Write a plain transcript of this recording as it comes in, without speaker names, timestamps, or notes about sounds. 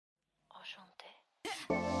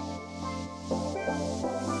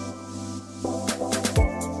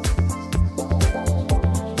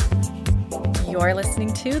You're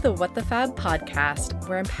listening to the What the Fab podcast,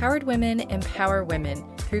 where empowered women empower women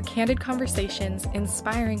through candid conversations,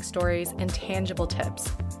 inspiring stories, and tangible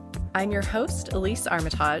tips. I'm your host, Elise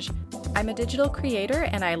Armitage. I'm a digital creator,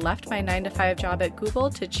 and I left my 9-to-5 job at Google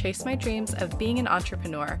to chase my dreams of being an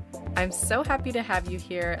entrepreneur. I'm so happy to have you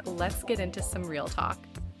here. Let's get into some real talk.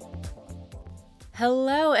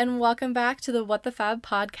 Hello, and welcome back to the What the Fab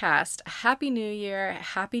podcast. Happy New Year,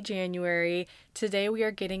 happy January. Today we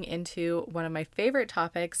are getting into one of my favorite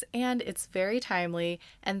topics, and it's very timely,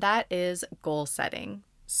 and that is goal setting.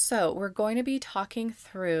 So we're going to be talking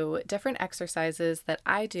through different exercises that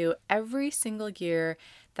I do every single year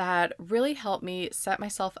that really help me set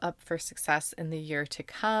myself up for success in the year to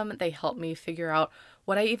come. They help me figure out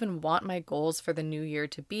what I even want my goals for the new year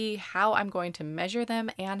to be, how I'm going to measure them,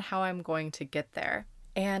 and how I'm going to get there.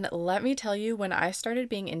 And let me tell you, when I started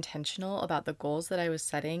being intentional about the goals that I was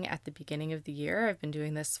setting at the beginning of the year, I've been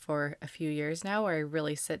doing this for a few years now where I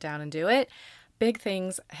really sit down and do it. Big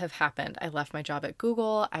things have happened. I left my job at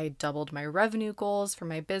Google. I doubled my revenue goals for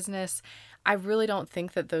my business. I really don't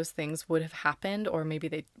think that those things would have happened, or maybe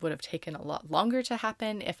they would have taken a lot longer to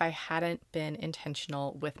happen if I hadn't been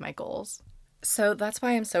intentional with my goals. So that's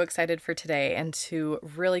why I'm so excited for today and to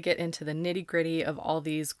really get into the nitty-gritty of all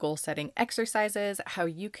these goal setting exercises, how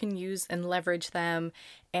you can use and leverage them,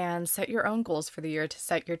 and set your own goals for the year to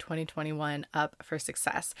set your 2021 up for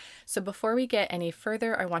success. So before we get any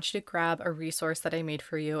further, I want you to grab a resource that I made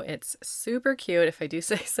for you. It's super cute, if I do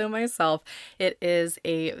say so myself. It is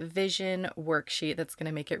a vision worksheet that's going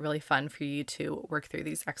to make it really fun for you to work through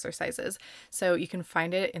these exercises. So you can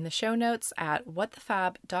find it in the show notes at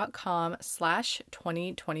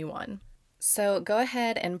whatthefab.com/2021. So go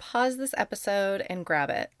ahead and pause this episode and grab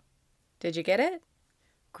it. Did you get it?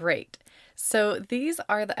 Great. So these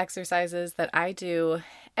are the exercises that I do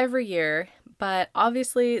every year, but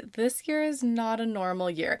obviously this year is not a normal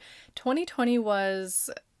year. 2020 was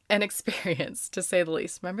an experience, to say the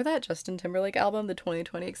least. Remember that Justin Timberlake album, The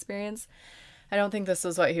 2020 Experience? I don't think this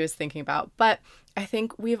is what he was thinking about, but I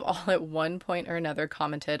think we've all at one point or another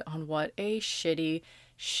commented on what a shitty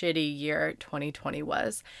year 2020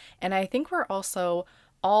 was. And I think we're also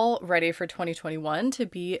all ready for 2021 to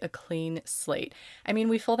be a clean slate. I mean,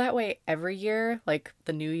 we feel that way every year, like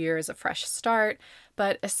the new year is a fresh start,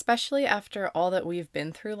 but especially after all that we've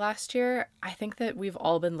been through last year, I think that we've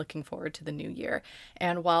all been looking forward to the new year.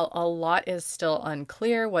 And while a lot is still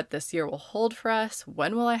unclear what this year will hold for us,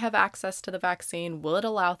 when will I have access to the vaccine? Will it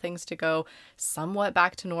allow things to go somewhat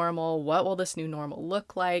back to normal? What will this new normal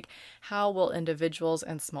look like? How will individuals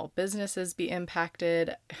and small businesses be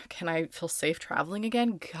impacted? Can I feel safe traveling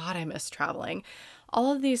again? God, I miss traveling.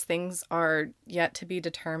 All of these things are yet to be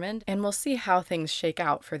determined, and we'll see how things shake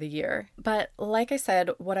out for the year. But like I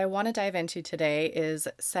said, what I want to dive into today is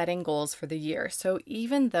setting goals for the year. So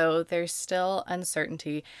even though there's still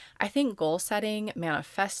uncertainty, I think goal setting,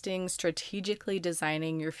 manifesting, strategically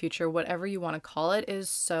designing your future, whatever you want to call it, is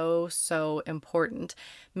so important.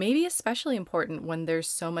 Maybe especially important when there's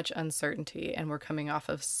so much uncertainty and we're coming off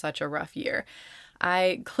of such a rough year.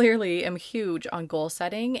 I clearly am huge on goal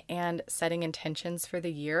setting and setting intentions for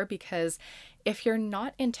the year, because if you're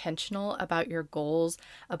not intentional about your goals,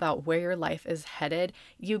 about where your life is headed,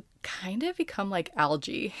 you kind of become like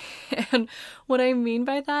algae. And what I mean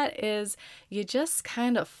by that is you just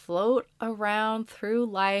kind of float around through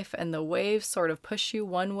life and the waves sort of push you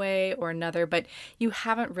one way or another, but you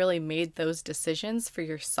haven't really made those decisions for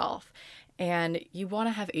yourself. And you want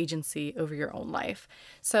to have agency over your own life.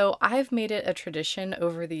 So I've made it a tradition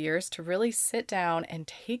over the years to really sit down and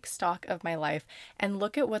take stock of my life and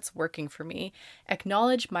look at what's working for me,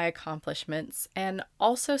 acknowledge my accomplishments, and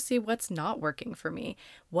also see what's not working for me.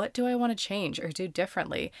 What do I want to change or do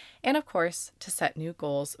differently? And of course, to set new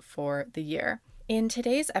goals for the year. In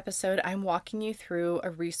today's episode, I'm walking you through a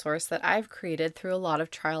resource that I've created through a lot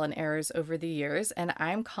of trial and errors over the years, and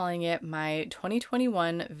I'm calling it my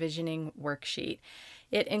 2021 Visioning Worksheet.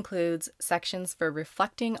 It includes sections for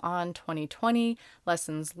reflecting on 2020,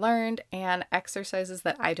 lessons learned, and exercises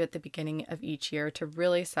that I do at the beginning of each year to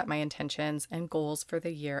really set my intentions and goals for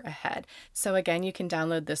the year ahead. So again, you can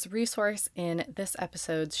download this resource in this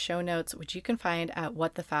episode's show notes, which you can find at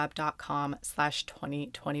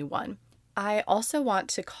whatthefab.com/2021. I also want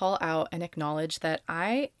to call out and acknowledge that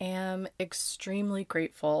I am extremely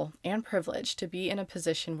grateful and privileged to be in a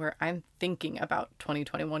position where I'm thinking about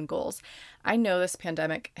 2021 goals. I know this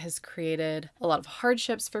pandemic has created a lot of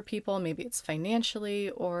hardships for people. Maybe it's financially,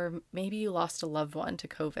 or maybe you lost a loved one to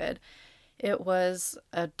COVID. It was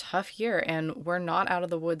a tough year and we're not out of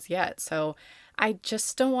the woods yet. So I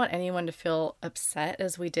just don't want anyone to feel upset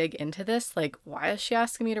as we dig into this. Like, why is she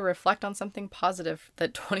asking me to reflect on something positive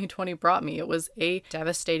that 2020 brought me? It was a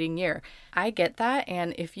devastating year. I get that.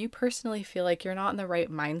 And if you personally feel like you're not in the right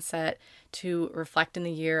mindset to reflect in the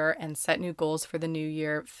year and set new goals for the new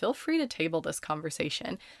year, feel free to table this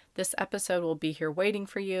conversation. This episode will be here waiting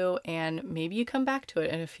for you, and maybe you come back to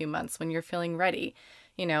it in a few months when you're feeling ready.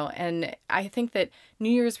 And I think that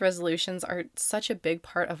New Year's resolutions are such a big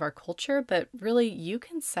part of our culture, but really you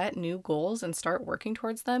can set new goals and start working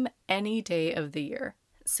towards them any day of the year.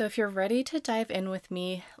 So if you're ready to dive in with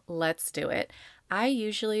me, let's do it. I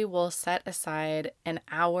usually will set aside an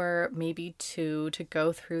hour, maybe two, to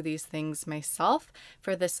go through these things myself.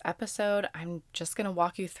 For this episode, I'm just going to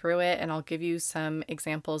walk you through it and I'll give you some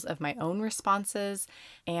examples of my own responses.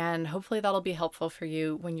 And hopefully that'll be helpful for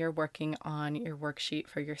you when you're working on your worksheet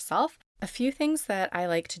for yourself. A few things that I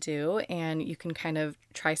like to do, and you can kind of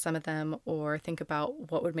try some of them or think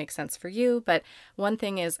about what would make sense for you. But one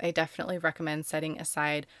thing is I definitely recommend setting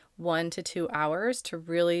aside 1 to 2 hours to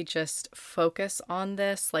really just focus on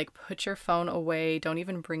this. Like, put your phone away, don't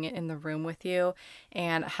even bring it in the room with you,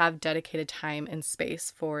 and have dedicated time and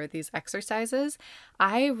space for these exercises.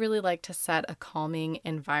 I really like to set a calming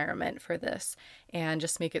environment for this and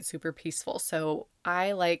just make it super peaceful. So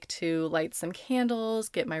I like to light some candles,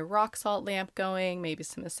 get my rock salt lamp going, maybe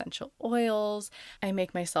some essential oils. I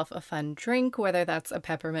make myself a fun drink, whether that's a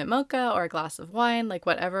peppermint mocha or a glass of wine, like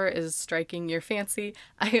whatever is striking your fancy.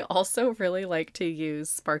 I also really like to use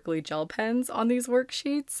sparkly gel pens on these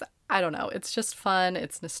worksheets. I don't know, it's just fun,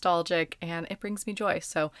 it's nostalgic, and it brings me joy.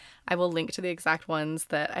 So I will link to the exact ones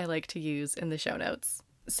that I like to use in the show notes.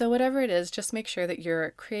 So whatever it is, just make sure that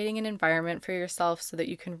you're creating an environment for yourself so that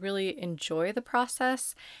you can really enjoy the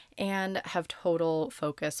process and have total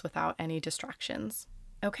focus without any distractions.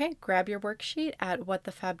 Okay, grab your worksheet at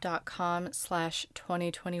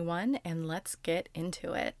whatthefab.com/2021 and let's get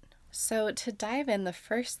into it. So to dive in, the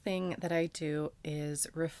first thing that I do is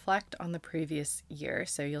reflect on the previous year.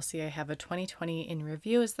 So you'll see I have a 2020 in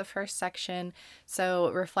review as the first section. So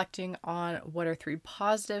reflecting on what are 3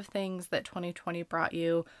 positive things that 2020 brought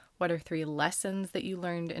you, what are 3 lessons that you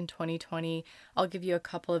learned in 2020? I'll give you a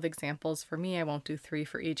couple of examples for me. I won't do 3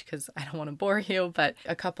 for each because I don't want to bore you, but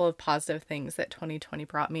a couple of positive things that 2020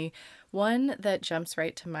 brought me. One that jumps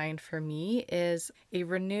right to mind for me is a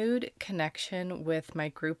renewed connection with my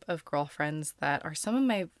group of girlfriends that are some of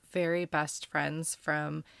my very best friends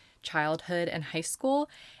from childhood and high school.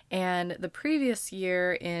 And the previous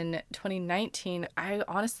year in 2019, I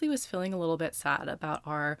honestly was feeling a little bit sad about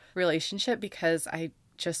our relationship because I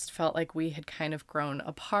just felt like we had kind of grown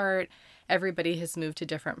apart. Everybody has moved to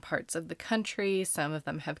different parts of the country. Some of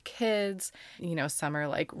them have kids, some are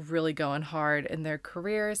like really going hard in their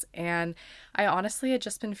careers. And I honestly had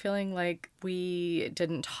just been feeling like we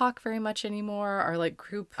didn't talk very much anymore. Our like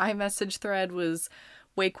group iMessage thread was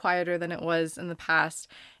way quieter than it was in the past.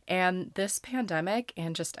 And this pandemic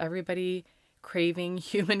and just everybody craving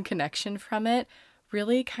human connection from it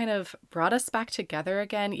really kind of brought us back together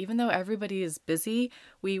again. Even though everybody is busy,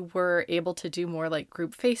 we were able to do more like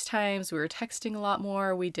group FaceTimes. We were texting a lot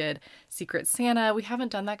more. We did Secret Santa. We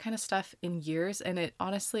haven't done that kind of stuff in years. And it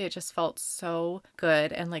just felt so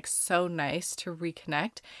good and like so nice to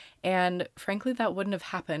reconnect. And frankly, that wouldn't have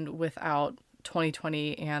happened without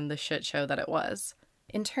 2020 and the shit show that it was.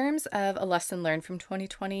 In terms of a lesson learned from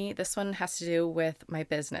 2020, this one has to do with my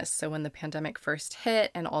business. So when the pandemic first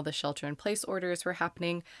hit and all the shelter-in-place orders were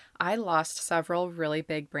happening, I lost several really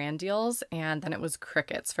big brand deals, and then it was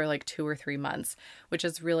crickets for like 2 or 3 months, which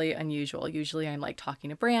is really unusual. Usually I'm like talking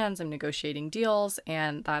to brands, I'm negotiating deals,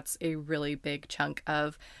 and that's a really big chunk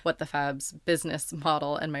of What the Fab's business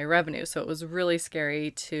model and my revenue. So it was really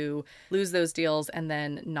scary to lose those deals and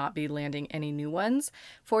then not be landing any new ones.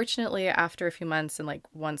 Fortunately, after a few months and like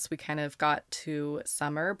once we kind of got to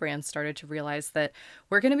summer, brands started to realize that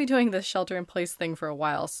we're going to be doing this shelter in place thing for a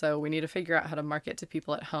while, so we need to figure out how to market to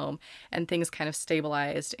people at home, and things kind of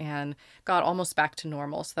stabilized and got almost back to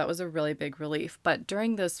normal. So that was a really big relief. But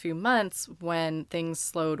during those few months when things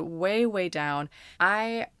slowed way down,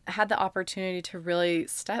 I had the opportunity to really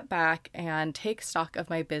step back and take stock of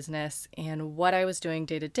my business and what I was doing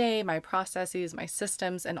day to day, my processes, my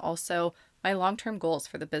systems, and also my long-term goals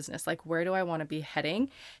for the business, like where do I want to be heading?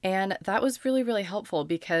 And that was really helpful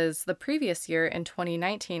because the previous year in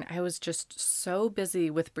 2019, I was just so busy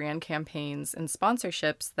with brand campaigns and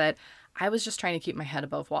sponsorships that I was just trying to keep my head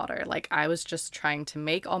above water. Like I was just trying to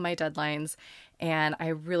make all my deadlines, and I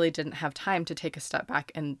really didn't have time to take a step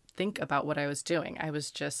back and think about what I was doing. I was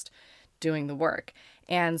just doing the work.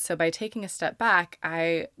 And so by taking a step back,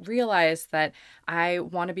 I realized that I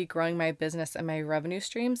want to be growing my business and my revenue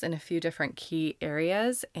streams in a few different key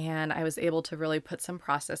areas. And I was able to really put some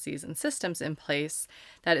processes and systems in place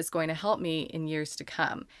that is going to help me in years to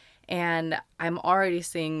come. And I'm already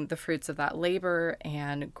seeing the fruits of that labor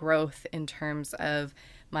and growth in terms of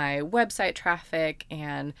my website traffic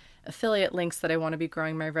and affiliate links that I want to be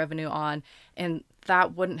growing my revenue on. And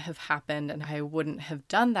that wouldn't have happened, and I wouldn't have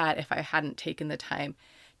done that if I hadn't taken the time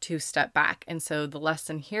to step back. And so the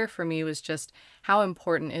lesson here for me was just how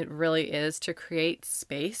important it really is to create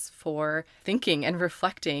space for thinking and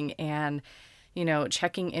reflecting and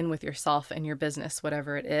checking in with yourself and your business,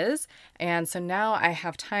 whatever it is. And so now I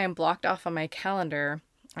have time blocked off on my calendar.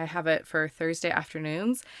 I have it for Thursday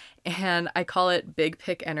afternoons, and I call it Big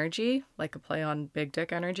Pick Energy, like a play on Big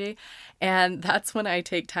Dick Energy. And that's when I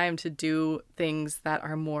take time to do things that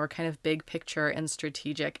are more kind of big picture and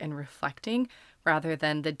strategic and reflecting, rather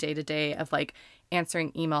than the day-to-day of like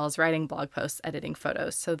answering emails, writing blog posts, editing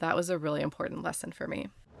photos. So that was a really important lesson for me.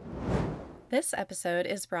 This episode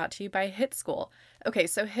is brought to you by Hit School. Okay,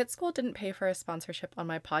 so Hit School didn't pay for a sponsorship on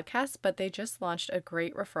my podcast, but they just launched a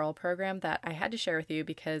great referral program that I had to share with you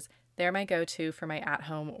because they're my go-to for my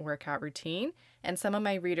at-home workout routine. And some of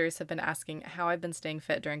my readers have been asking how I've been staying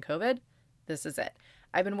fit during COVID. This is it.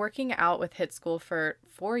 I've been working out with Hit School for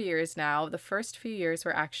 4 years now. The first few years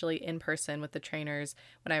were actually in person with the trainers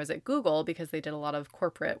when I was at Google because they did a lot of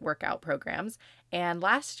corporate workout programs. And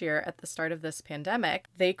last year, at the start of this pandemic,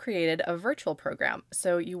 they created a virtual program.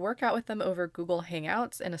 So you work out with them over Google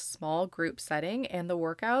Hangouts in a small group setting, and the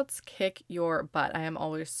workouts kick your butt. I am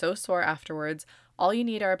always so sore afterwards. All you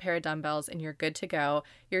need are a pair of dumbbells and you're good to go.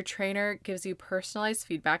 Your trainer gives you personalized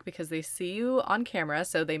feedback because they see you on camera,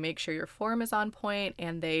 so they make sure your form is on point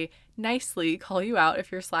and they nicely call you out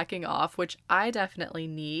if you're slacking off, which I definitely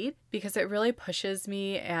need because it really pushes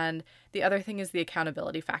me. And the other thing is the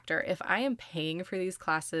accountability factor. If I am paying for these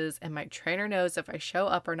classes and my trainer knows if I show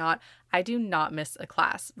up or not, I do not miss a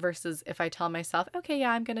class, versus if I tell myself, okay,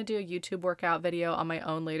 yeah, I'm going to do a YouTube workout video on my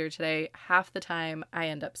own later today, half the time I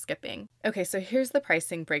end up skipping. Okay, so here's the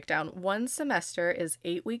pricing breakdown. One semester is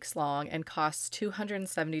 8 weeks long and costs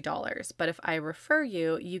 $270, but if I refer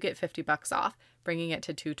you, you get $50 off, bringing it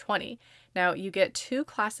to $220. Now, you get 2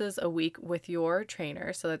 classes a week with your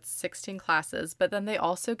trainer, so that's 16 classes, but then they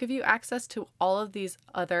also give you access to all of these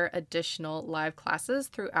other additional live classes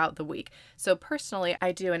throughout the week. So personally,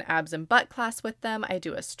 I do an abs and butt class with them, I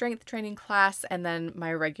do a strength training class, and then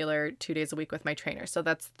my regular 2 days a week with my trainer. So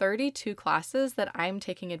that's 32 classes that I'm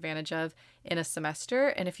taking advantage of in a semester.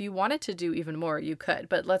 And if you wanted to do even more, you could.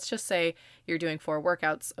 But let's just say you're doing 4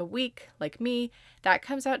 workouts a week, like me, that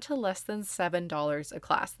comes out to less than $7 a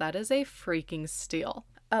class. That is a freaking steal.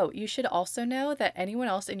 Oh, you should also know that anyone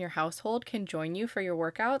else in your household can join you for your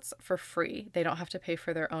workouts for free. They don't have to pay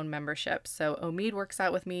for their own membership. So Omid works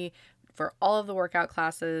out with me for all of the workout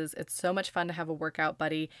classes. It's so much fun to have a workout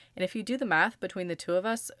buddy. And if you do the math between the two of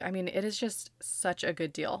us, I mean, it is just such a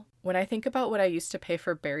good deal. When I think about what I used to pay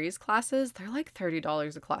for Barry's classes, they're like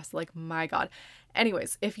 $30 a class. Like, my God.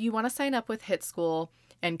 Anyways, if you want to sign up with Hit School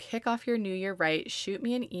and kick off your new year right, shoot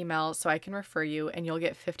me an email so I can refer you and you'll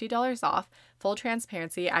get $50 off. Full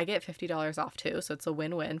transparency, I get $50 off too, so it's a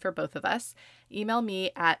win-win for both of us. Email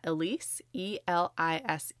me at Elise,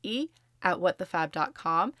 ELISE, at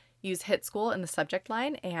whatthefab.com. Use Hit School in the subject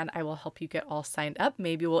line and I will help you get all signed up.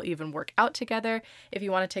 Maybe we'll even work out together. If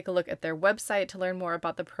you want to take a look at their website to learn more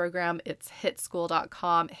about the program, it's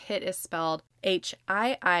hitschool.com. HIT is spelled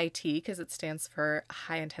HIIT because it stands for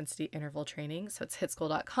high intensity interval training. So it's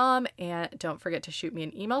hitschool.com, and don't forget to shoot me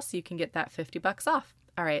an email so you can get that $50 off.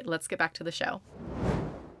 All right, let's get back to the show.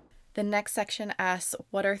 The next section asks,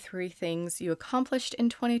 what are 3 things you accomplished in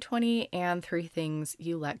 2020 and 3 things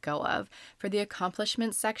you let go of? For the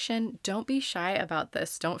accomplishments section, don't be shy about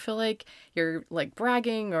this. Don't feel like you're like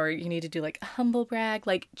bragging or you need to do like a humble brag.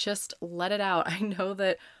 Like, just let it out. I know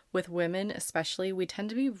that with women especially, we tend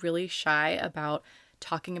to be really shy about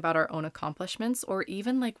talking about our own accomplishments or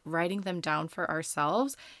even like writing them down for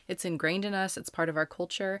ourselves. It's ingrained in us. It's part of our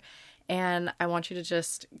culture. And I want you to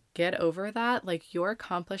just get over that. Like, your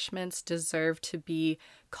accomplishments deserve to be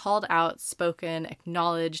called out, spoken,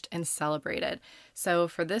 acknowledged, and celebrated. So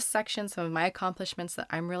for this section, some of my accomplishments that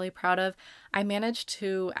I'm really proud of, I managed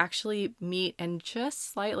to actually meet and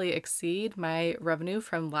just slightly exceed my revenue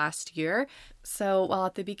from last year. So while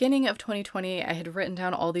at the beginning of 2020, I had written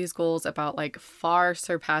down all these goals about like far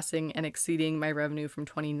surpassing and exceeding my revenue from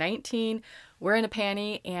 2019, we're in a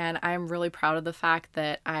panty, and I'm really proud of the fact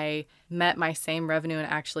that I met my same revenue and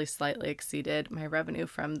actually slightly exceeded my revenue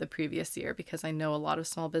from the previous year, because I know a lot of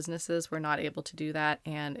small small businesses were not able to do that,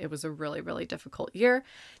 and it was a really, really difficult year.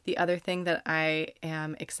 The other thing that I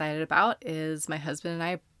am excited about is my husband and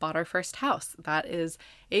I bought our first house. That is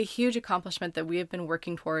a huge accomplishment that we have been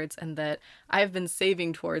working towards and that I've been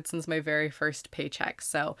saving towards since my very first paycheck.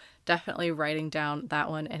 So definitely writing down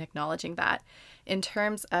that one and acknowledging that. In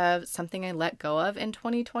terms of something I let go of in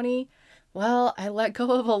 2020, well, I let go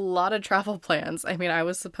of a lot of travel plans. I mean, I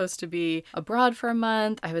was supposed to be abroad for a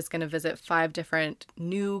month. I was going to visit 5 different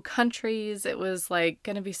new countries. It was like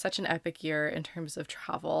going to be such an epic year in terms of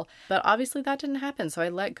travel. But obviously that didn't happen. So I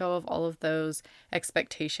let go of all of those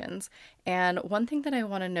expectations. And one thing that I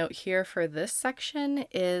want to note here for this section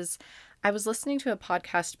is I was listening to a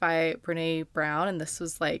podcast by Brene Brown, and this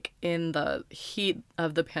was like in the heat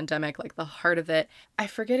of the pandemic, like the heart of it. I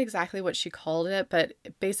forget exactly what she called it, but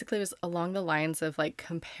it basically was along the lines of like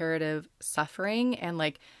comparative suffering and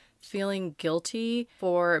like feeling guilty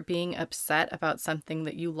for being upset about something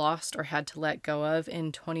that you lost or had to let go of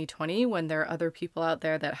in 2020 when there are other people out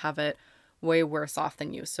there that have it way worse off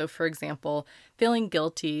than you. So for example, feeling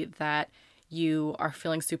guilty that you are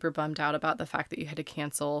feeling super bummed out about the fact that you had to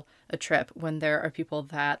cancel a trip when there are people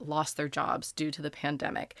that lost their jobs due to the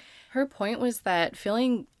pandemic. Her point was that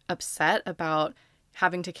feeling upset about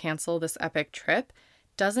having to cancel this epic trip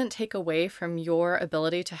doesn't take away from your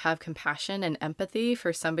ability to have compassion and empathy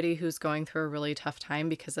for somebody who's going through a really tough time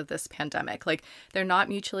because of this pandemic. Like, they're not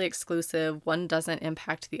mutually exclusive. One doesn't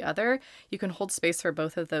impact the other. You can hold space for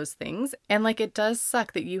both of those things. And like, it does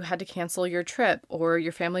suck that you had to cancel your trip or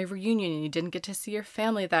your family reunion and you didn't get to see your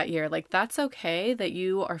family that year. Like, that's okay that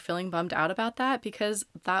you are feeling bummed out about that because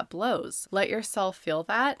that blows. Let yourself feel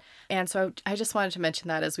that. And so I just wanted to mention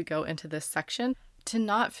that as we go into this section, to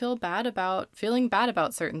not feel bad about feeling bad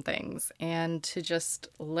about certain things and to just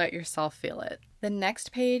let yourself feel it. The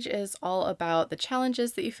next page is all about the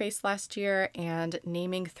challenges that you faced last year and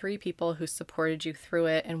naming 3 people who supported you through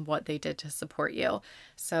it and what they did to support you.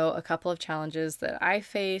 So a couple of challenges that I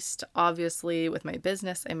faced, obviously with my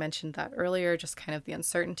business, I mentioned that earlier, just kind of the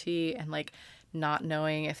uncertainty and like not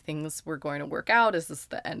knowing if things were going to work out. Is this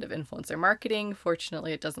the end of influencer marketing?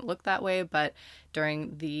 Fortunately, it doesn't look that way, but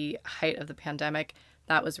during the height of the pandemic,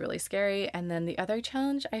 that was really scary. And then the other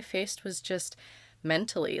challenge I faced was just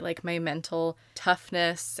mentally, like my mental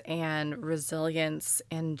toughness and resilience.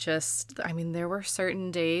 And just, I mean, there were certain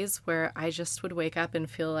days where I just would wake up and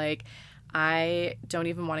feel like I don't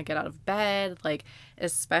even want to get out of bed, like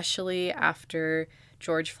especially after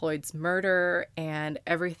George Floyd's murder and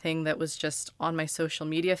everything that was just on my social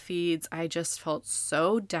media feeds. I just felt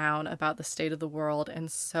so down about the state of the world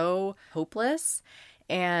and so hopeless.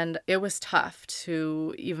 And it was tough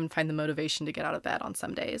to even find the motivation to get out of bed on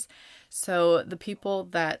some days. So the people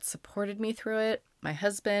that supported me through it, my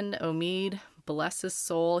husband, Omid, bless his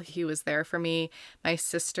soul, he was there for me. My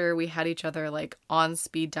sister, we had each other like on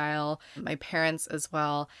speed dial. My parents as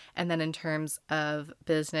well. And then in terms of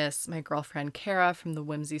business, my girlfriend Kara from the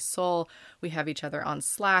Whimsy Soul, we have each other on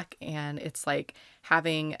Slack, and it's like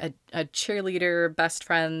having a cheerleader best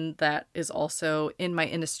friend that is also in my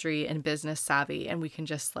industry and business savvy, and we can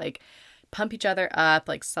just like pump each other up,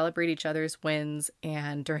 like celebrate each other's wins,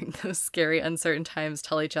 and during those scary, uncertain times,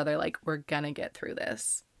 tell each other like, we're gonna get through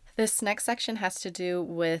this. This next section has to do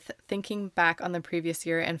with thinking back on the previous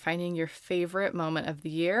year and finding your favorite moment of the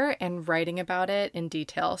year and writing about it in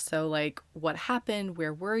detail. So like, what happened?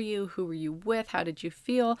 Where were you? Who were you with? How did you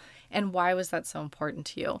feel? And why was that so important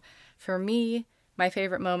to you? For me, my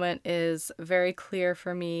favorite moment is very clear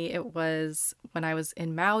for me. It was when I was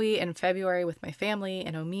in Maui in February with my family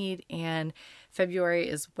and Omid, and February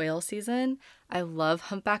is whale season. I love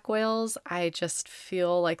humpback whales. I just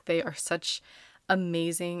feel like they are such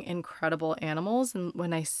amazing, incredible animals. And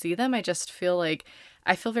when I see them, I just feel like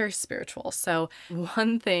I feel very spiritual. So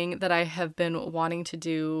one thing that I have been wanting to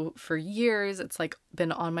do for years, it's like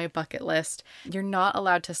been on my bucket list. You're not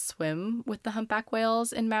allowed to swim with the humpback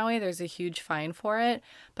whales in Maui. There's a huge fine for it,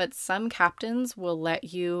 but some captains will let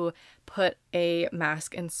you put a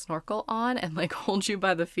mask and snorkel on and like hold you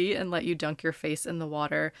by the feet and let you dunk your face in the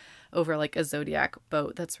water over like a Zodiac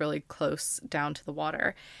boat that's really close down to the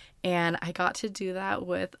water. And I got to do that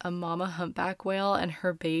with a mama humpback whale and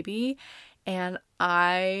her baby, and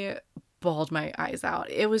I bawled my eyes out.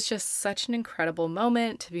 It was just such an incredible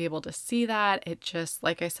moment to be able to see that. It just,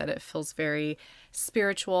 like I said, it feels very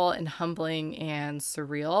spiritual and humbling and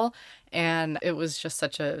surreal. And it was just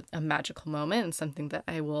such a magical moment and something that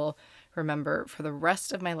I will remember for the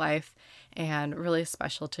rest of my life, and really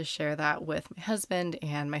special to share that with my husband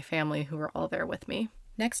and my family who were all there with me.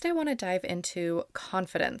 Next, I want to dive into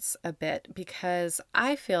confidence a bit because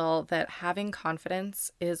I feel that having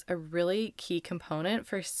confidence is a really key component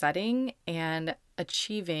for setting and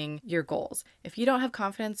achieving your goals. If you don't have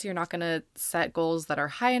confidence, you're not going to set goals that are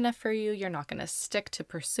high enough for you. You're not going to stick to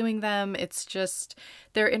pursuing them. It's just,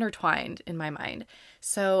 they're intertwined in my mind.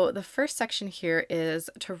 So the first section here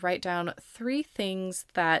is to write down 3 things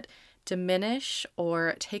that diminish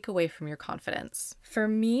or take away from your confidence. For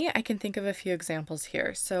me, I can think of a few examples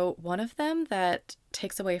here. So one of them that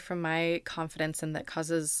takes away from my confidence and that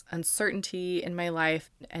causes uncertainty in my life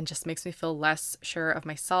and just makes me feel less sure of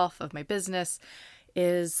myself, of my business,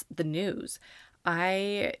 is the news.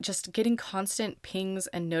 I just getting constant pings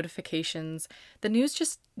and notifications. The news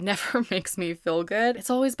just never makes me feel good. It's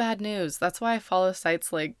always bad news. That's why I follow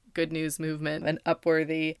sites like Good News Movement and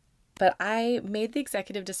Upworthy. But I made the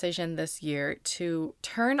executive decision this year to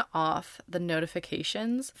turn off the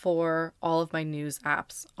notifications for all of my news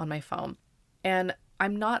apps on my phone. And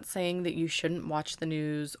I'm not saying that you shouldn't watch the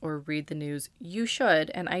news or read the news. You should,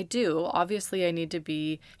 and I do. Obviously, I need to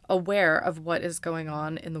be aware of what is going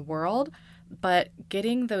on in the world, but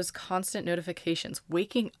getting those constant notifications,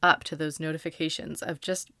 waking up to those notifications of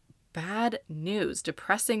just bad news,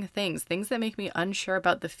 depressing things that make me unsure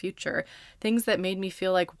about the future, things that made me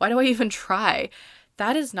feel like, why do I even try?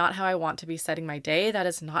 That is not how I want to be setting my day. That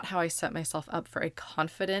is not how I set myself up for a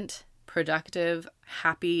confident, productive,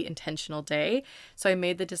 happy, intentional day. So I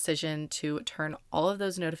made the decision to turn all of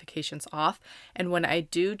those notifications off. And when I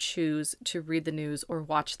do choose to read the news or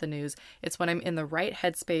watch the news, it's when I'm in the right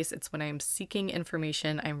headspace. It's when I'm seeking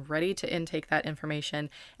information. I'm ready to intake that information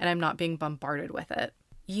and I'm not being bombarded with it.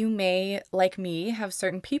 You may, like me, have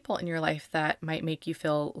certain people in your life that might make you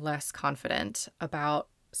feel less confident about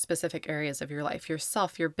specific areas of your life,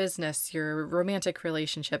 yourself, your business, your romantic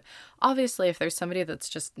relationship. Obviously, if there's somebody that's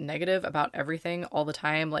just negative about everything all the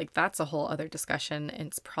time, like that's a whole other discussion and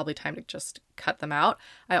it's probably time to just cut them out.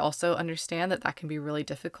 I also understand that that can be really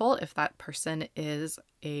difficult if that person is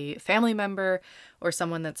a family member or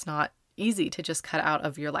someone that's not easy to just cut out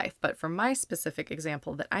of your life. But for my specific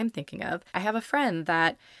example that I'm thinking of, I have a friend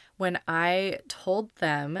that when I told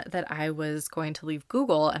them that I was going to leave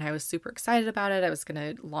Google and I was super excited about it, I was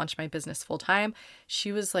going to launch my business full time,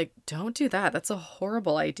 she was like, don't do that. That's a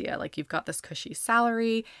horrible idea. Like, you've got this cushy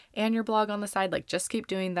salary and your blog on the side. Like, just keep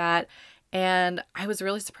doing that. And I was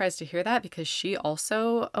really surprised to hear that because she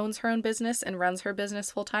also owns her own business and runs her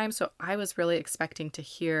business full time. So I was really expecting to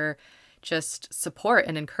hear just support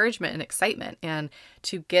and encouragement and excitement. And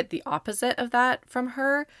to get the opposite of that from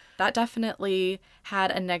her, that definitely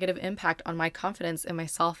had a negative impact on my confidence in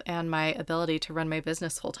myself and my ability to run my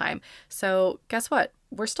business full time. So guess what?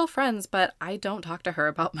 We're still friends, but I don't talk to her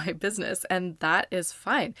about my business, and that is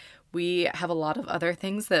fine. We have a lot of other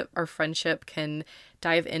things that our friendship can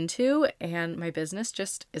dive into, and my business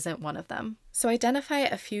just isn't one of them. So identify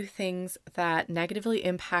a few things that negatively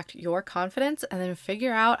impact your confidence and then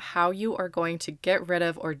figure out how you are going to get rid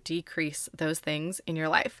of or decrease those things in your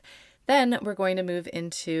life. Then we're going to move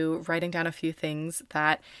into writing down a few things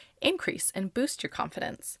that increase and boost your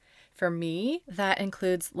confidence. For me, that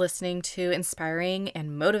includes listening to inspiring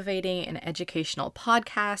and motivating and educational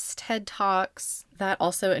podcasts, TED Talks. That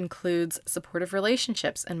also includes supportive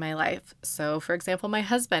relationships in my life. So, for example, my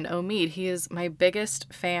husband, Omid, he is my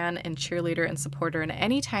biggest fan and cheerleader and supporter. And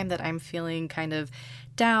anytime that I'm feeling kind of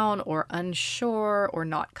down or unsure or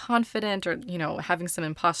not confident or, having some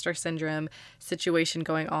imposter syndrome situation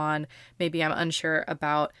going on, maybe I'm unsure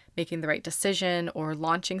about making the right decision or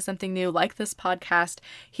launching something new like this podcast,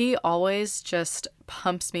 he always just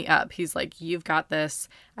pumps me up. He's like, you've got this.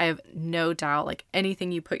 I have no doubt, like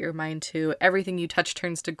anything you put your mind to, everything you touch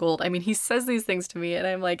turns to gold. I mean, he says these things to me and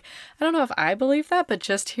I'm like, I don't know if I believe that, but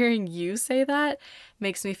just hearing you say that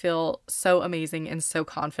makes me feel so amazing and so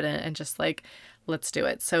confident and just like, let's do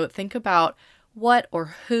it. So think about what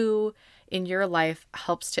or who in your life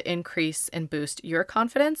helps to increase and boost your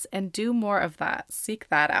confidence and do more of that. Seek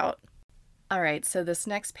that out. All right, so this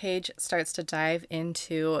next page starts to dive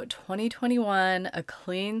into 2021, a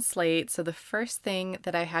clean slate. So the first thing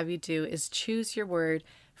that I have you do is choose your word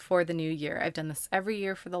for the new year. I've done this every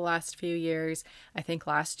year for the last few years. I think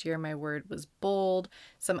last year my word was bold.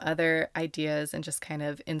 Some other ideas and just kind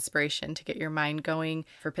of inspiration to get your mind going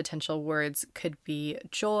for potential words could be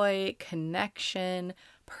joy, connection,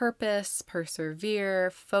 purpose, persevere,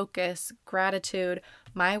 focus, gratitude.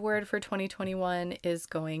 My word for 2021 is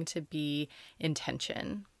going to be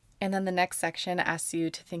intention. And then the next section asks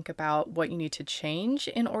you to think about what you need to change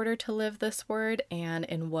in order to live this word and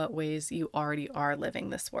in what ways you already are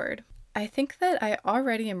living this word. I think that I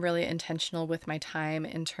already am really intentional with my time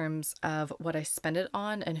in terms of what I spend it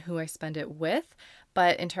on and who I spend it with.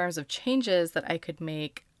 But in terms of changes that I could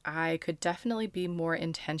make, I could definitely be more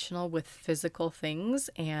intentional with physical things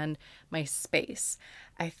and my space.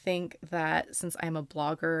 I think that since I'm a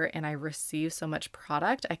blogger and I receive so much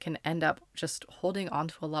product, I can end up just holding on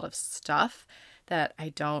to a lot of stuff that I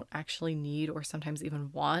don't actually need or sometimes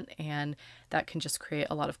even want, and that can just create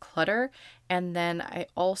a lot of clutter. And then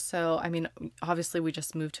I mean, obviously, we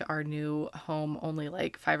just moved to our new home only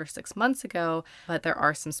like 5 or 6 months ago, but there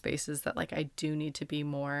are some spaces that like I do need to be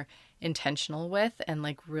more intentional with and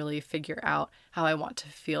like really figure out how I want to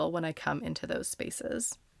feel when I come into those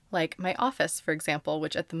spaces. Like my office, for example,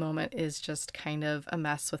 which at the moment is just kind of a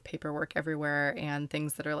mess with paperwork everywhere and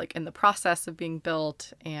things that are like in the process of being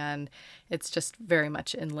built, and it's just very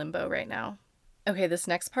much in limbo right now. Okay, this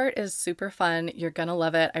next part is super fun. You're gonna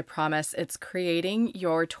love it, I promise. It's creating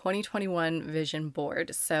your 2021 vision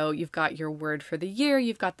board. So you've got your word for the year,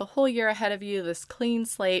 you've got the whole year ahead of you, this clean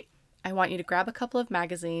slate. I want you to grab a couple of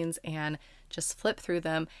magazines and just flip through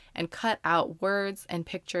them and cut out words and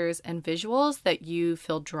pictures and visuals that you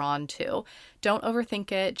feel drawn to. Don't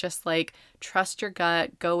overthink it. Just like trust your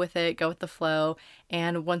gut, go with it, go with the flow.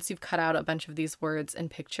 And once you've cut out a bunch of these words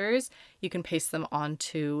and pictures, you can paste them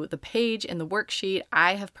onto the page in the worksheet.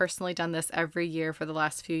 I have personally done this every year for the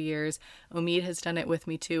last few years. Omid has done it with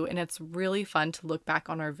me too. And it's really fun to look back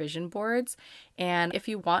on our vision boards. And if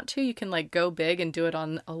you want to, you can like go big and do it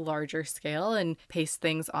on a larger scale and paste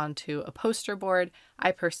things onto a poster board.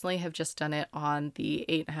 I personally have just done it on the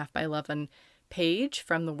 8.5 by 11 page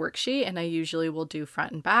from the worksheet, and I usually will do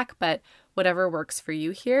front and back, but whatever works for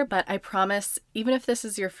you here. But I promise, even if this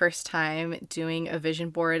is your first time doing a vision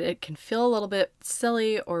board, it can feel a little bit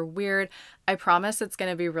silly or weird. I promise it's going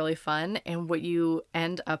to be really fun, and what you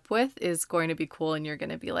end up with is going to be cool, and you're going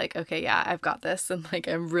to be like, okay, yeah, I've got this, and like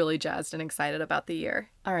I'm really jazzed and excited about the year.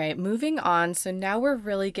 All right, moving on. So now we're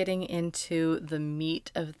really getting into the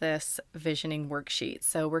meat of this visioning worksheet.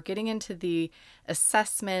 So we're getting into the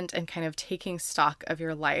assessment and kind of taking stock of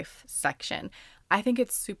your life section. I think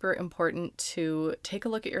it's super important to take a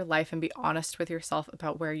look at your life and be honest with yourself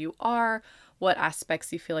about where you are, what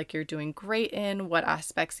aspects you feel like you're doing great in, what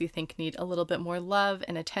aspects you think need a little bit more love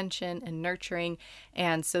and attention and nurturing.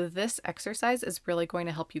 And so this exercise is really going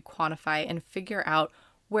to help you quantify and figure out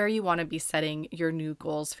where you want to be setting your new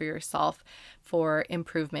goals for yourself for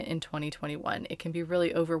improvement in 2021. It can be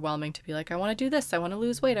really overwhelming to be like, I want to do this, I want to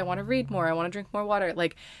lose weight, I want to read more, I want to drink more water.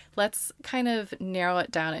 Like, let's kind of narrow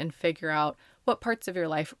it down and figure out what parts of your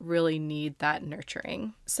life really need that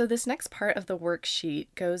nurturing. So this next part of the worksheet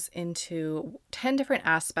goes into 10 different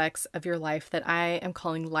aspects of your life that I am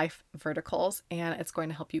calling life verticals, and it's going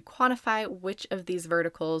to help you quantify which of these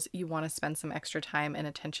verticals you want to spend some extra time and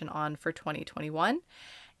attention on for 2021.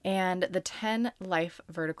 And the 10 life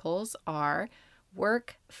verticals are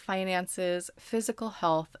work, finances, physical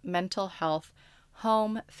health, mental health,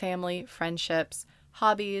 home, family, friendships,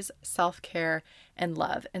 hobbies, self-care, and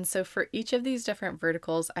love. And so for each of these different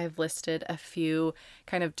verticals, I've listed a few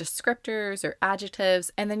kind of descriptors or adjectives,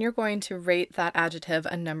 and then you're going to rate that adjective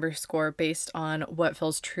a number score based on what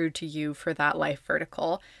feels true to you for that life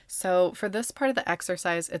vertical. So for this part of the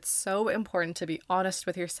exercise, it's so important to be honest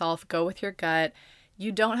with yourself, go with your gut.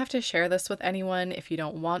 You don't have to share this with anyone if you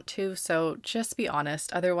don't want to, so just be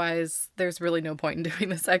honest. Otherwise, there's really no point in doing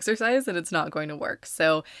this exercise and it's not going to work.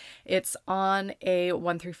 So it's on a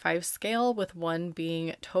 1 through 5 scale, with 1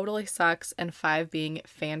 being totally sucks and 5 being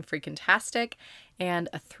fan-freaking-tastic, and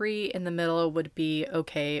a 3 in the middle would be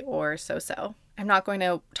okay or so-so. I'm not going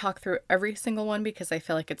to talk through every single one because I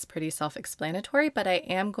feel like it's pretty self-explanatory, but I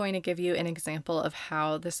am going to give you an example of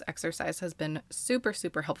how this exercise has been super,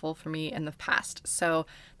 super helpful for me in the past. So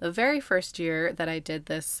the very first year that I did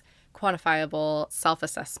this quantifiable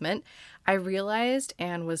self-assessment, I realized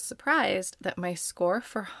and was surprised that my score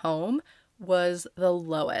for home was the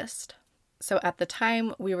lowest. So at the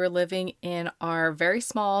time, we were living in our very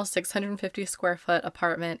small 650 square foot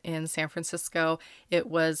apartment in San Francisco. It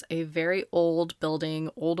was a very old building,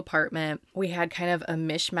 old apartment. We had kind of a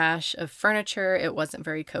mishmash of furniture. It wasn't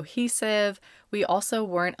very cohesive. We also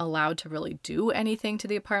weren't allowed to really do anything to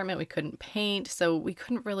the apartment. We couldn't paint, so we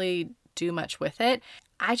couldn't really do much with it.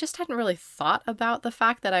 I just hadn't really thought about the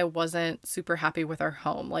fact that I wasn't super happy with our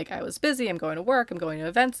home. Like, I was busy, I'm going to work, I'm going to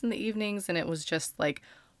events in the evenings, and it was just like,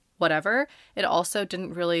 whatever. It also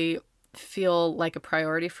didn't really feel like a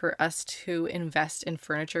priority for us to invest in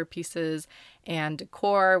furniture pieces and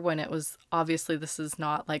decor when it was obviously, this is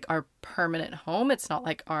not like our permanent home. It's not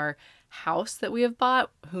like our house that we have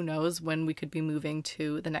bought. Who knows when we could be moving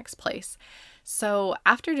to the next place. So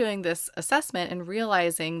after doing this assessment and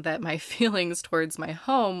realizing that my feelings towards my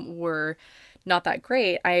home were not that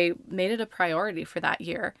great, I made it a priority for that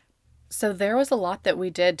year. So there was a lot that we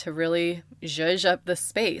did to really zhuzh up the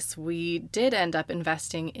space. We did end up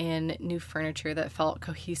investing in new furniture that felt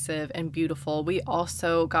cohesive and beautiful. We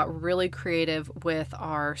also got really creative with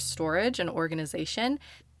our storage and organization,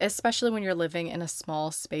 especially when you're living in a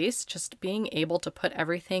small space. Just being able to put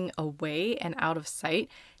everything away and out of sight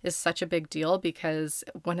is such a big deal, because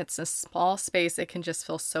when it's a small space, it can just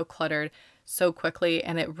feel so cluttered so quickly,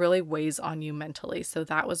 and it really weighs on you mentally. So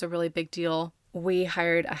that was a really big deal. We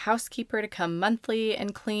hired a housekeeper to come monthly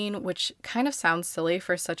and clean, which kind of sounds silly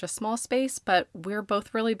for such a small space, but we're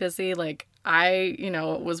both really busy. Like, I,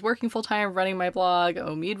 was working full time running my blog.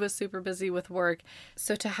 Omid was super busy with work.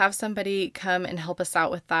 So to have somebody come and help us out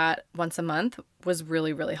with that once a month was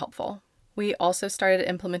really, really helpful. We also started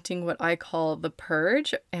implementing what I call the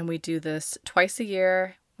purge, and we do this twice a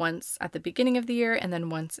year, once at the beginning of the year and then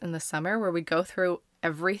once in the summer, where we go through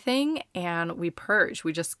everything and we purge.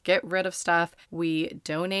 We just get rid of stuff. We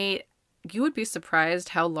donate. You would be surprised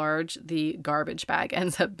how large the garbage bag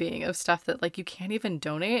ends up being of stuff that like you can't even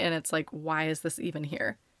donate, and it's like, why is this even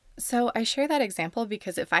here? So I share that example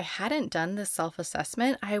because if I hadn't done this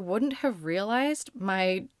self-assessment, I wouldn't have realized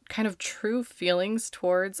my kind of true feelings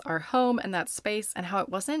towards our home and that space, and how it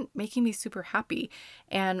wasn't making me super happy.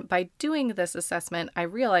 And by doing this assessment, I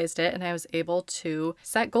realized it, and I was able to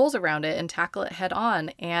set goals around it and tackle it head on.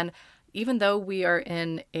 And even though we are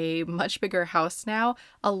in a much bigger house now,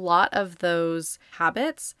 a lot of those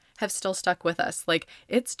habits have still stuck with us. Like,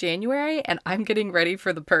 it's January and I'm getting ready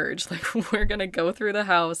for the purge. Like, we're going to go through the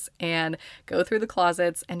house and go through the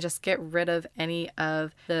closets and just get rid of any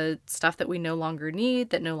of the stuff that we no longer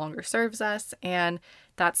need, that no longer serves us. And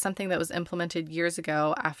that's something that was implemented years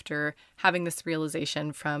ago after having this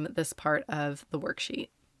realization from this part of the worksheet.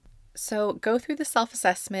 So go through the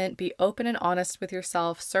self-assessment, be open and honest with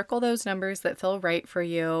yourself, circle those numbers that feel right for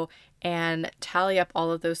you, and tally up all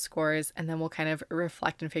of those scores, and then we'll kind of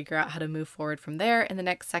reflect and figure out how to move forward from there in the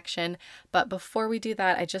next section. But before we do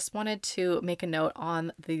that, I just wanted to make a note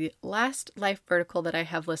on the last life vertical that I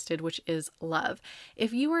have listed, which is love.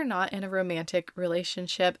 If you are not in a romantic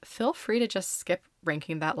relationship, feel free to just skip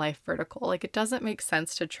ranking that life vertical. Like, it doesn't make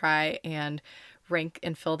sense to try and rank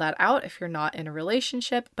and fill that out if you're not in a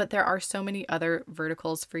relationship, but there are so many other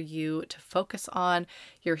verticals for you to focus on: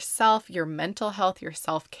 yourself, your mental health, your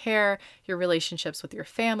self-care, your relationships with your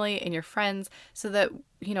family and your friends, so that,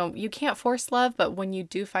 you can't force love, but when you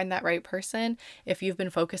do find that right person, if you've been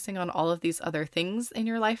focusing on all of these other things in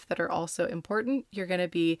your life that are also important, you're going to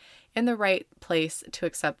be in the right place to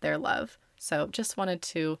accept their love. So just wanted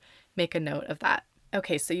to make a note of that.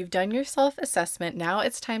 Okay, so you've done your self-assessment. Now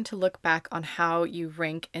it's time to look back on how you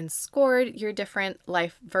rank and scored your different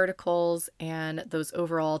life verticals and those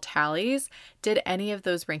overall tallies. Did any of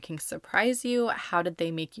those rankings surprise you? How did they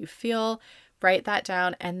make you feel? Write that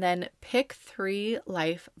down, and then pick 3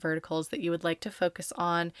 life verticals that you would like to focus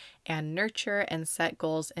on and nurture and set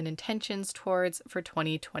goals and intentions towards for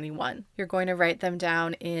 2021. You're going to write them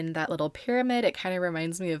down in that little pyramid. It kind of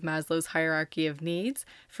reminds me of Maslow's hierarchy of needs.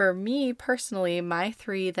 For me personally, my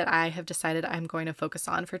 3 that I have decided I'm going to focus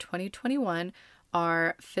on for 2021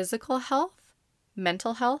 are physical health,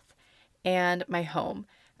 mental health, and my home.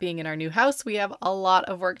 Being in our new house, we have a lot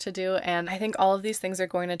of work to do, and I think all of these things are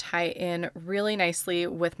going to tie in really nicely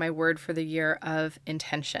with my word for the year of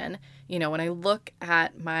intention. When I look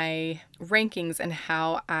at my rankings and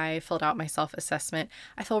how I filled out my self-assessment,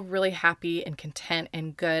 I feel really happy and content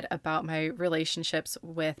and good about my relationships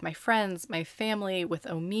with my friends, my family, with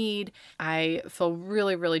Omid. I feel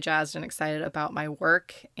really, really jazzed and excited about my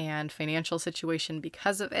work and financial situation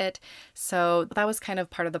because of it. So that was kind of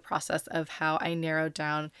part of the process of how I narrowed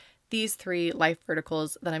down these 3 life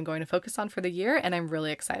verticals that I'm going to focus on for the year, and I'm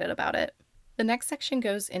really excited about it. The next section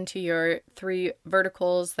goes into your 3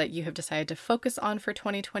 verticals that you have decided to focus on for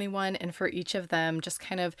 2021, and for each of them, just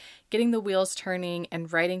kind of getting the wheels turning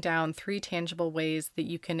and writing down 3 tangible ways that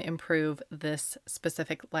you can improve this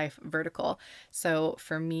specific life vertical. So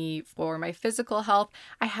for me, for my physical health,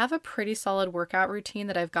 I have a pretty solid workout routine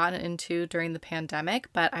that I've gotten into during the pandemic,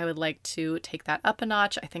 but I would like to take that up a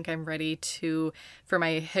notch. I think I'm ready to, for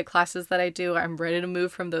my HIIT classes that I do, I'm ready to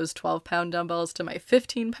move from those 12-pound dumbbells to my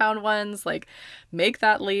 15-pound ones. Like, make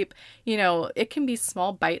that leap. It can be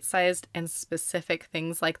small, bite-sized, and specific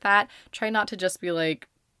things like that. Try not to just be like,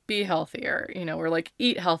 be healthier, or like,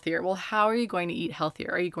 eat healthier. Well, how are you going to eat healthier?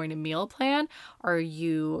 Are you going to meal plan? Are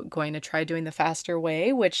you going to try doing the faster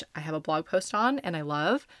way, which I have a blog post on and I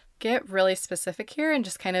love? Get really specific here and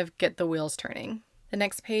just kind of get the wheels turning. The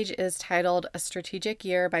next page is titled A Strategic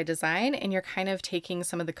Year by Design, and you're kind of taking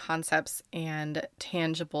some of the concepts and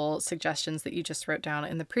tangible suggestions that you just wrote down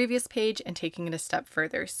in the previous page and taking it a step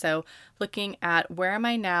further. So looking at where am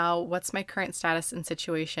I now, what's my current status and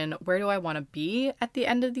situation, where do I want to be at the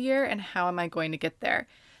end of the year, and how am I going to get there?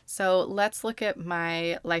 So let's look at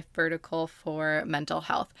my life vertical for mental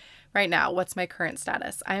health. Right now, what's my current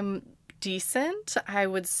status? I'm decent. I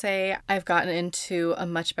would say I've gotten into a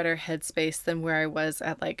much better headspace than where I was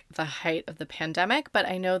at like the height of the pandemic, but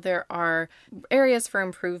I know there are areas for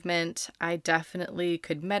improvement. I definitely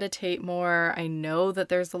could meditate more. I know that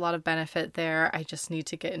there's a lot of benefit there. I just need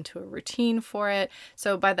to get into a routine for it.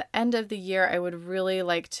 So by the end of the year, I would really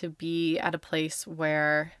like to be at a place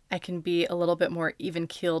where I can be a little bit more even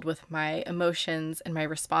keeled with my emotions and my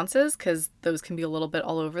responses, because those can be a little bit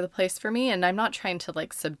all over the place for me. And I'm not trying to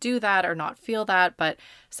like subdue that or not feel that, but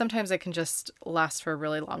sometimes it can just last for a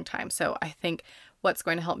really long time. So I think what's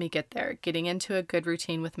going to help me get there, getting into a good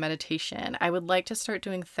routine with meditation. I would like to start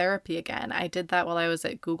doing therapy again. I did that while I was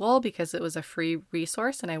at Google because it was a free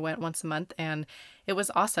resource and I went once a month and it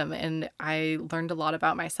was awesome. And I learned a lot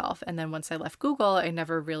about myself. And then once I left Google, I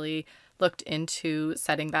never really looked into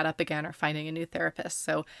setting that up again or finding a new therapist.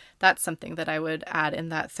 So that's something that I would add in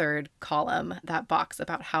that third column, that box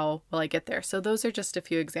about how will I get there. So those are just a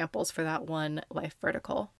few examples for that one life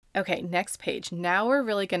vertical. Okay, next page. Now we're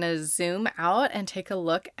really going to zoom out and take a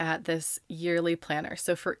look at this yearly planner.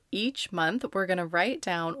 So for each month, we're going to write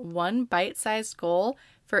down one bite-sized goal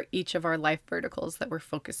for each of our life verticals that we're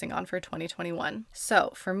focusing on for 2021.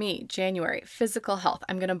 So for me, January, physical health.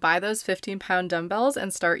 I'm going to buy those 15-pound dumbbells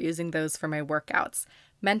and start using those for my workouts.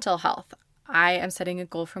 Mental health. I am setting a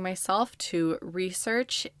goal for myself to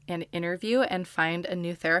research and interview and find a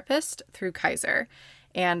new therapist through Kaiser.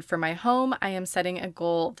 And for my home, I am setting a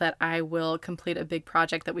goal that I will complete a big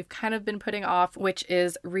project that we've kind of been putting off, which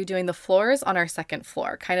is redoing the floors on our second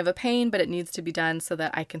floor. Kind of a pain, but it needs to be done so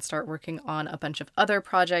that I can start working on a bunch of other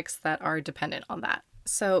projects that are dependent on that.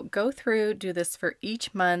 So go through, do this for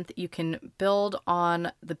each month. You can build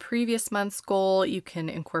on the previous month's goal. You can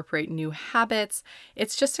incorporate new habits.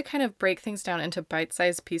 It's just to kind of break things down into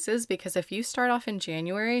bite-sized pieces, because if you start off in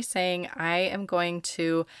January saying, I am going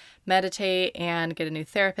to meditate and get a new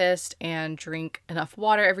therapist and drink enough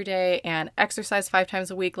water every day and exercise 5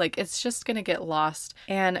 times a week, like it's just going to get lost.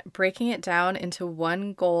 And breaking it down into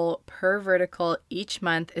one goal per vertical each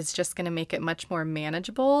month is just going to make it much more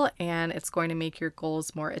manageable, and it's going to make your goals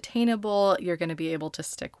more attainable. You're going to be able to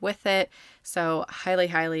stick with it. So highly,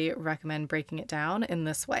 highly recommend breaking it down in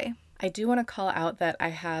this way. I do want to call out that I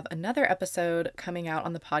have another episode coming out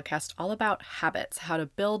on the podcast all about habits, how to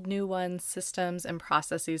build new ones, systems and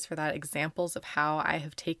processes for that, examples of how I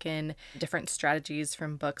have taken different strategies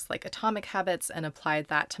from books like Atomic Habits and applied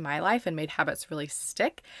that to my life and made habits really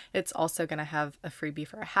stick. It's also going to have a freebie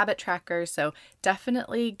for a habit tracker. So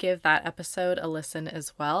definitely give that episode a listen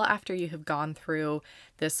as well after you have gone through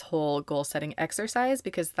this whole goal setting exercise,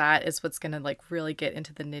 because that is what's going to like really get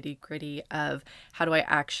into the nitty gritty of how do I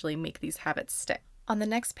actually make these habits stick. On the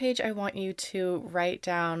next page, I want you to write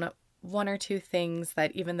down 1 or 2 things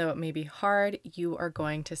that, even though it may be hard, you are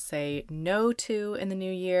going to say no to in the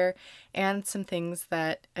new year, and some things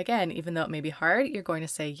that, again, even though it may be hard, you're going to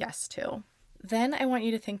say yes to. Then I want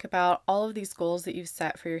you to think about all of these goals that you've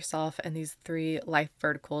set for yourself and these 3 life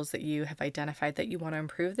verticals that you have identified that you want to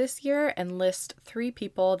improve this year, and list 3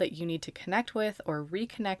 people that you need to connect with or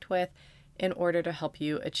reconnect with in order to help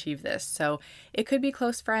you achieve this. So it could be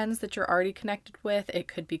close friends that you're already connected with. It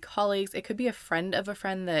could be colleagues. It could be a friend of a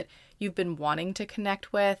friend that you've been wanting to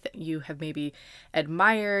connect with. You have maybe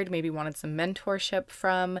admired, maybe wanted some mentorship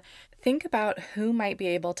from. Think about who might be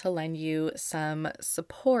able to lend you some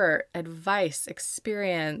support, advice,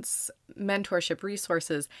 experience, mentorship,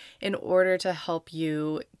 resources in order to help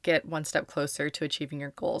you get one step closer to achieving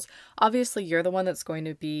your goals. Obviously, you're the one that's going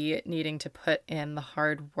to be needing to put in the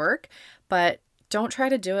hard work, but don't try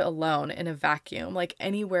to do it alone in a vacuum. Like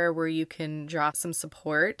anywhere where you can draw some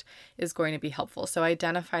support is going to be helpful. So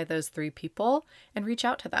identify those 3 people and reach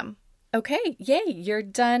out to them. Okay, yay, you're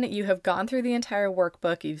done. You have gone through the entire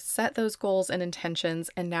workbook. You've set those goals and intentions,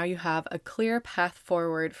 and now you have a clear path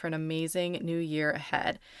forward for an amazing new year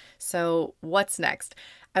ahead. So what's next?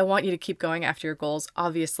 I want you to keep going after your goals.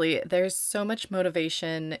 Obviously, there's so much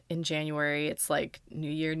motivation in January. It's like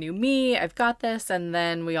new year, new me, I've got this. And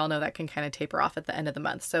then we all know that can kind of taper off at the end of the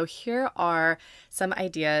month. So here are some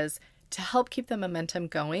ideas to help keep the momentum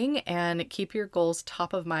going and keep your goals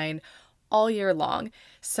top of mind all year long.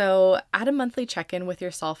 So add a monthly check-in with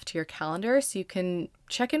yourself to your calendar so you can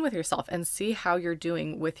check in with yourself and see how you're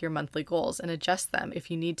doing with your monthly goals and adjust them if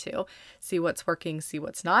you need to. See what's working, see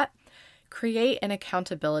what's not. Create an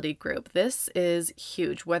accountability group. This is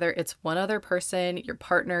huge, whether it's one other person, your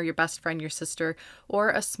partner, your best friend, your sister,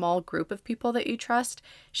 or a small group of people that you trust.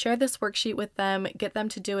 Share this worksheet with them, get them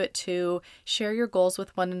to do it too, share your goals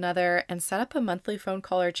with one another, and set up a monthly phone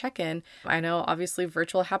call or check-in. I know obviously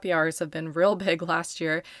virtual happy hours have been real big last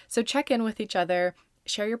year, so check in with each other,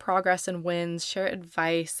 share your progress and wins, share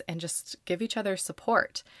advice, and just give each other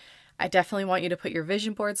support. I definitely want you to put your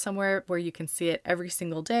vision board somewhere where you can see it every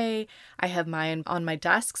single day. I have mine on my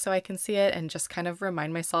desk so I can see it and just kind of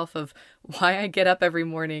remind myself of why I get up every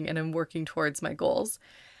morning and am working towards my goals.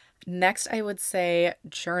 Next, I would say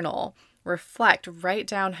journal. Reflect, write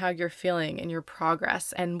down how you're feeling and your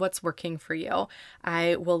progress and what's working for you.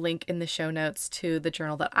 I will link in the show notes to the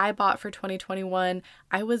journal that I bought for 2021.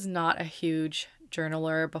 I was not a huge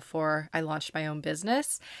journaler before I launched my own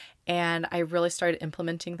business. And I really started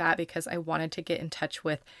implementing that because I wanted to get in touch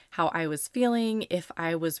with how I was feeling, if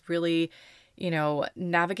I was really,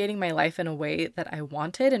 navigating my life in a way that I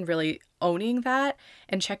wanted and really owning that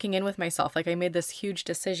and checking in with myself. Like I made this huge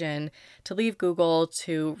decision to leave Google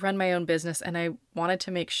to run my own business. And I wanted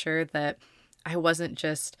to make sure that I wasn't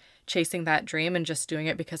just chasing that dream and just doing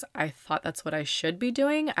it because I thought that's what I should be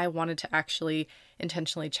doing. I wanted to actually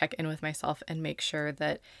intentionally check in with myself and make sure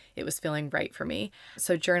that it was feeling right for me.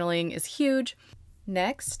 So journaling is huge.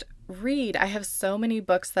 Next, read. I have so many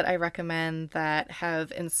books that I recommend that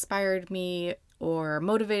have inspired me or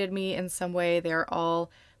motivated me in some way. They're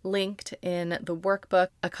all linked in the workbook.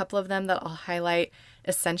 A couple of them that I'll highlight.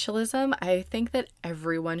 Essentialism. I think that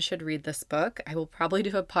everyone should read this book. I will probably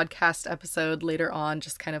do a podcast episode later on,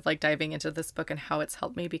 just kind of like diving into this book and how it's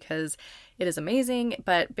helped me because it is amazing.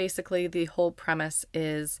 But basically, the whole premise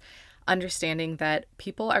is understanding that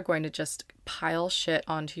people are going to just pile shit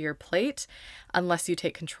onto your plate unless you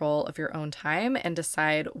take control of your own time and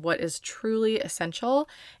decide what is truly essential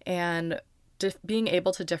and being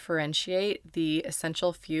able to differentiate the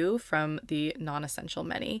essential few from the non-essential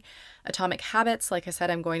many. Atomic Habits, like I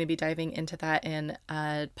said, I'm going to be diving into that in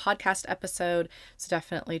a podcast episode, so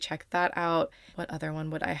definitely check that out. What other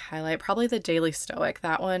one would I highlight? Probably The Daily Stoic.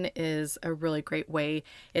 That one is a really great way.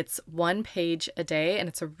 It's 1 page a day, and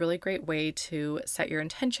it's a really great way to set your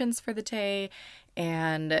intentions for the day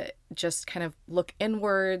and just kind of look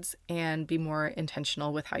inwards and be more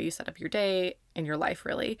intentional with how you set up your day and your life,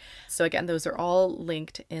 really. So again, those are all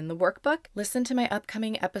linked in the workbook. Listen to my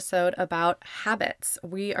upcoming episode about habits.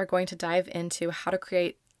 We are going to dive into how to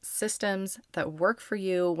create systems that work for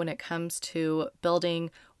you when it comes to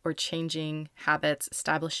building or changing habits,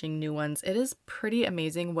 establishing new ones. It is pretty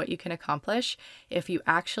amazing what you can accomplish if you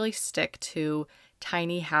actually stick to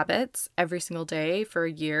tiny habits every single day for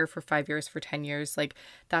a year, for 5 years, for 10 years. Like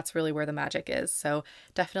that's really where the magic is. So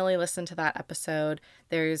definitely listen to that episode.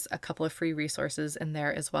 There's a couple of free resources in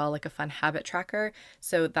there as well, like a fun habit tracker.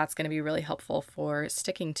 So that's going to be really helpful for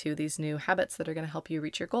sticking to these new habits that are going to help you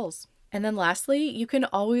reach your goals. And then lastly, you can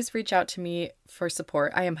always reach out to me for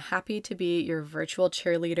support. I am happy to be your virtual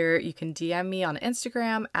cheerleader. You can DM me on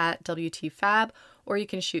Instagram at WTFab, or you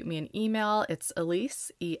can shoot me an email. It's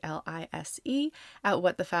Elise, Elise, at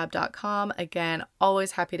whatthefab.com. Again,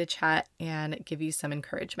 always happy to chat and give you some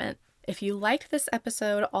encouragement. If you liked this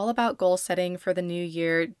episode all about goal setting for the new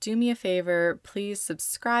year, do me a favor, please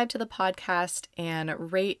subscribe to the podcast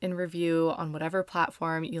and rate and review on whatever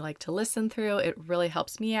platform you like to listen through. It really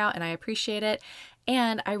helps me out and I appreciate it.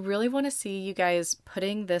 And I really want to see you guys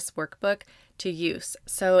putting this workbook to use.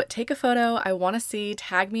 So take a photo. I want to see,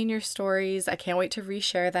 tag me in your stories. I can't wait to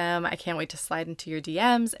reshare them. I can't wait to slide into your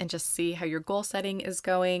DMs and just see how your goal setting is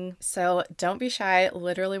going. So don't be shy.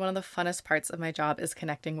 Literally one of the funnest parts of my job is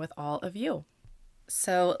connecting with all of you.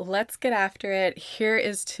 So let's get after it. Here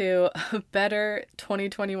is to a better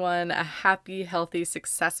 2021, a happy, healthy,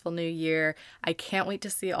 successful new year. I can't wait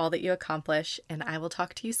to see all that you accomplish, and I will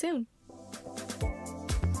talk to you soon.